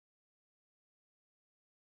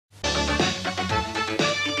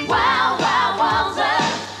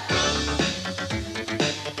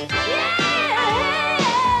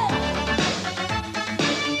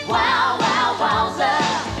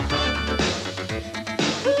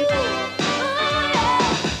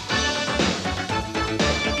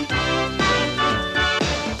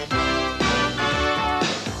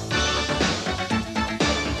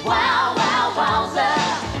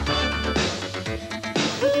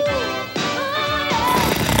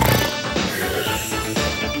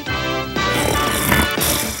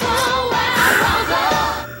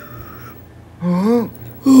Huh?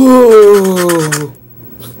 Oh.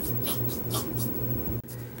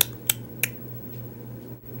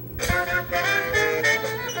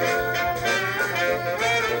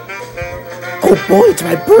 Oh boy, it's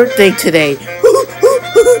my birthday today.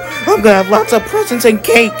 I'm gonna have lots of presents and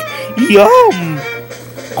cake. Yum!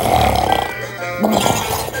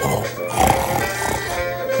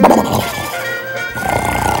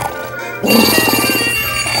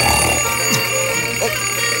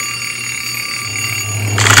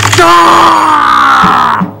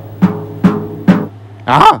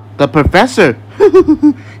 Ah, the professor.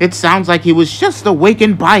 It sounds like he was just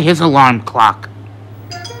awakened by his alarm clock.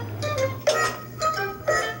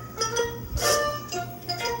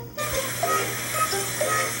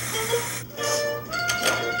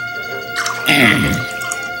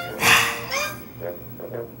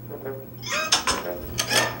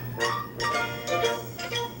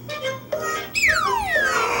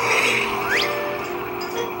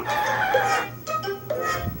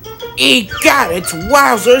 Egad, it's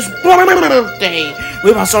Wowser's birthday!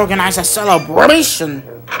 We must organize a celebration!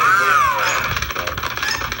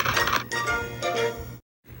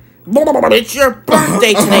 It's your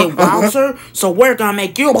birthday today, Wowser, so we're gonna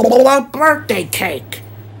make you a birthday cake!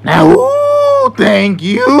 Now, ooh, thank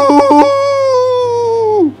you!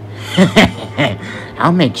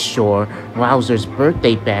 I'll make sure Wowser's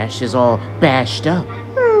birthday bash is all bashed up.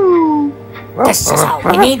 This is how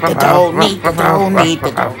we need the dough, need the dough, need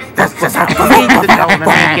the dough. This is how we need the dough to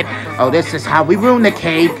make it. Oh, this is how we ruin the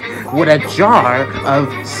cake with a jar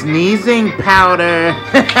of sneezing powder.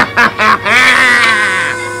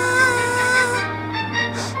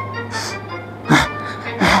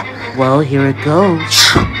 Well, here it goes.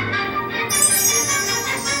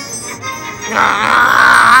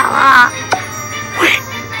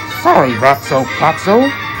 Sorry, Ratso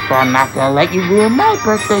Catso, but I'm not gonna let you ruin my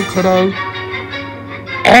birthday today.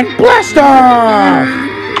 And blast off!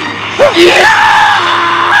 Yeah!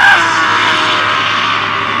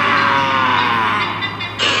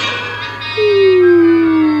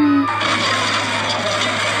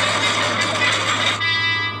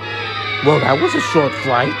 Well, that was a short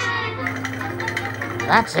flight.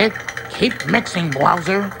 That's it. Keep mixing,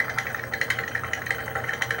 Wowser.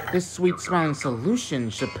 This sweet-smelling solution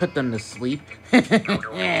should put them to sleep.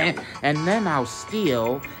 And then I'll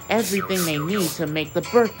steal everything they need to make the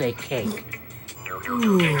birthday cake.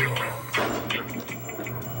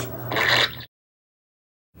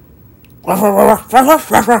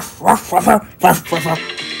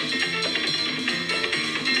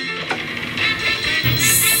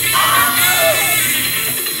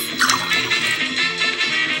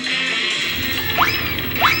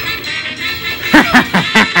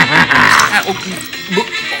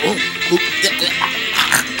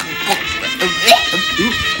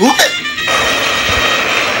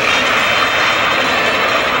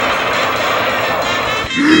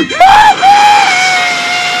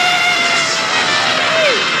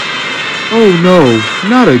 Oh no,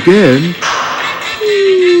 not again.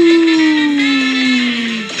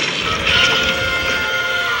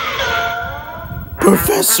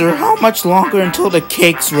 Professor, how much longer until the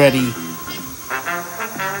cake's ready?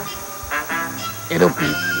 It'll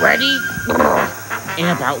be ready in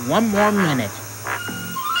about 1 more minute.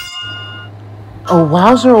 Oh,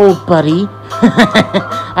 Wowser, old buddy.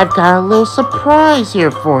 I've got a little surprise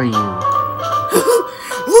here for you.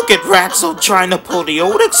 Look at Ratso trying to pull the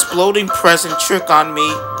old exploding present trick on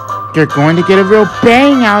me. You're going to get a real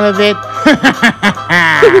bang out of it.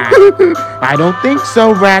 I don't think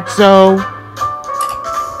so, Ratso.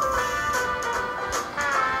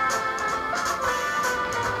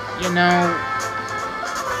 You know,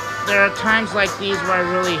 there are times like these where I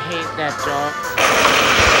really hate that dog.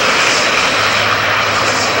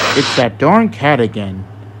 It's that darn cat again.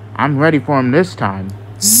 I'm ready for him this time.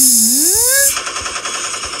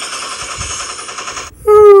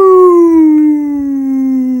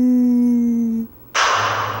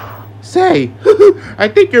 Say, I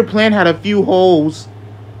think your plan had a few holes.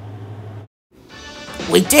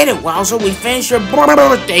 We did it, Wowser. We finished your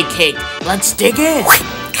birthday cake. Let's dig in.